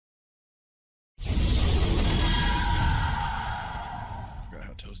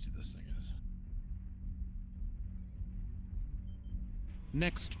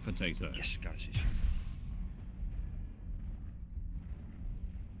Next potato. Yes, gotta see some.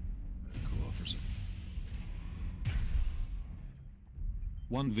 Cool off for a second.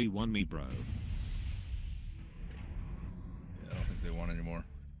 1v1 me, bro. Yeah, I don't think they want anymore.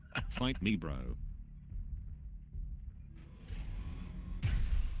 Fight me, bro.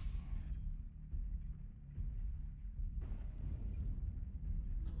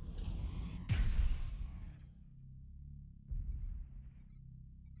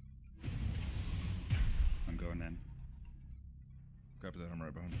 I'm going in. Grab that, I'm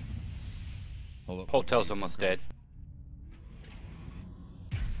right behind you. Hold up. Hotel's almost dead.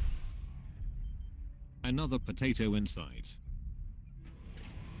 Another potato in sight.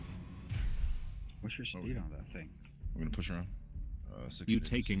 What's your speed on that thing? I'm gonna push around. 60 You to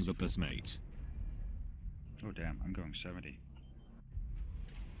taking the 64. piss, mate. Oh damn, I'm going 70.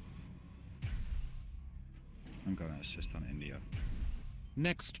 I'm going to assist on India.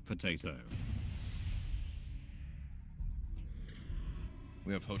 Next potato.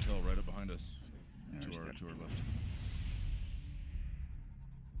 We have hotel right up behind us. Yeah, To our left.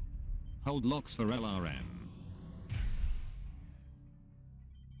 Hold locks for LRM.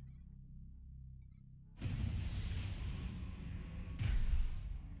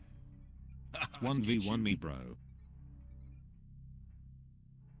 One v one me, bro.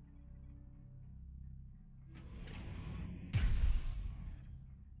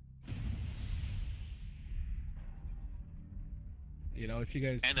 You know, if you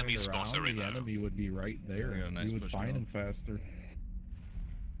guys Enemy turned around, spotter in the there. enemy would be right there. they got a nice you would push find going. him faster.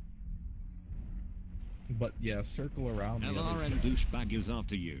 But yeah, circle around. the other LRM side. douchebag is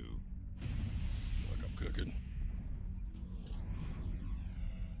after you. Feel like I'm cooking.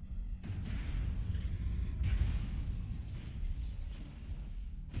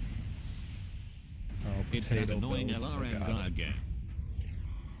 Oh, It's that potato annoying build. LRM Got guy it. again.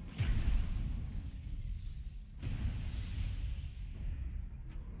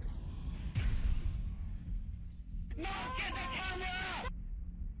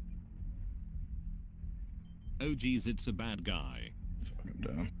 Oh geez, it's a bad guy. Fucking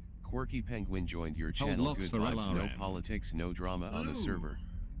dumb. Quirky Penguin joined your Hold channel. locks Good for vibes, no LRM. politics, no drama on the Ooh. server.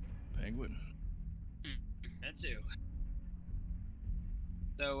 Penguin. That's who.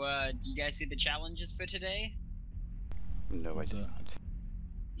 So, do you guys see the challenges for today? No, I What's did that? not.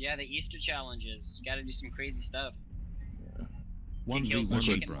 Yeah, the Easter challenges. You gotta do some crazy stuff. Yeah. One v kills one the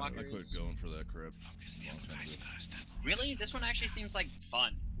me, chicken bro. walker. I quit going for that crap a long time ago. Really? This one actually seems like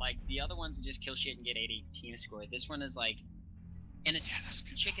fun. Like, the other ones are just kill shit and get 80 team score. This one is like, in a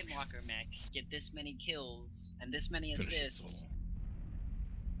chicken walker mech, get this many kills and this many Finish it, assists. soul.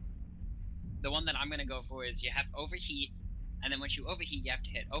 The one that I'm gonna go for is you have overheat, and then once you overheat, you have to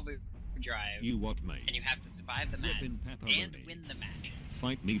hit overdrive, You what, mate? and you have to survive the match Rippin' and pepperoni. win the match.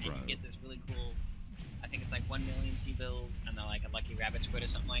 Fight me, And bro. you get this really cool, I think it's like 1 million C-bills, and then like a lucky rabbit's foot or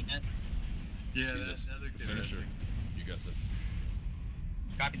something like that. Yeah, Jesus, that looked the finisher. interesting. You got this.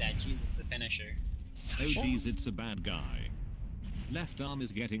 Copy that, Jesus the finisher. Oh geez, it's a bad guy. Left arm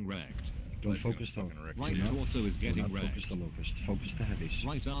is getting wrecked. Don't Light's gonna focus though. fucking wreck Right you. not- torso is Do getting not wrecked. focus the locust. Focus the heavies.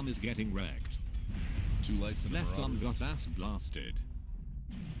 Right arm is getting wrecked. 2 lights and a Left arm marauder. got ass blasted.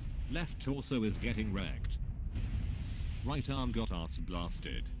 Left torso is getting wrecked. Right arm got ass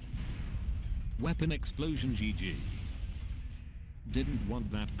blasted. Weapon explosion GG. Didn't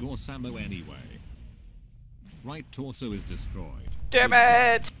want that Gorsamo anyway. Right torso is destroyed. Damn Good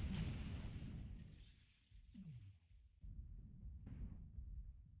job. it!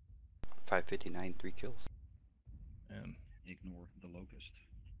 $559, 3 kills. And Ignore the locust.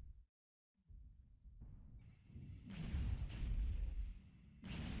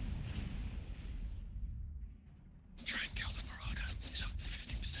 Try and kill the Marauder. He's up to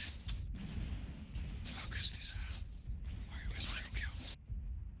 50%. Focus is final kill.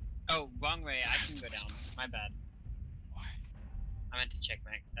 Oh, wrong way, I can go down. My bad. Why? I meant to check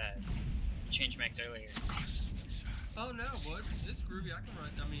change max earlier. Oh no, bud. It's groovy. I can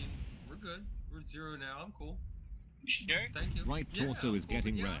run. I mean, we're good. We're at 0 now. I'm cool. Sure? Thank you. Right torso I'm is cool,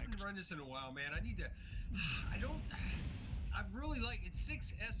 getting but I wrecked. haven't run this in a while, man. I need to. I don't. I really like it's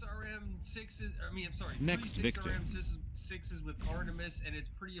 6 SRM 6s. I mean, I'm sorry. Next 3 victim. SRM 6s with Artemis, and it's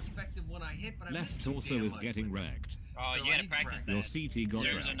pretty effective when I hit. But I Left miss too torso damn is much getting with it. wrecked. Oh, So you I gotta need to practice Your that. CT got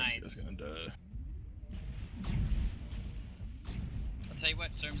Zeros are wrecked. nice. it's gonna die. I'll tell you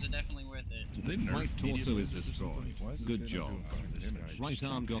what, serms are definitely worth it. Did they nerf Right media torso is lasers or something? destroyed. Why is this Good guy not job. doing fucking damage? Right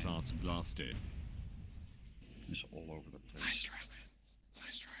arm got ass blasted. It's all over the place. Nice try, man.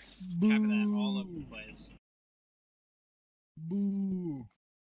 Nice try. Copy that all over the place. Boo.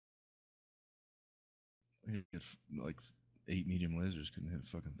 He get like 8 medium lasers couldn't hit a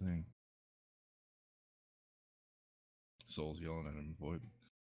fucking thing. Soul's yelling at him, Void.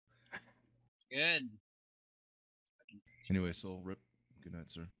 Good. Anyway, Soul, rip. Good night,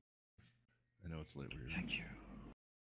 sir. I know it's late where you're at. Thank you.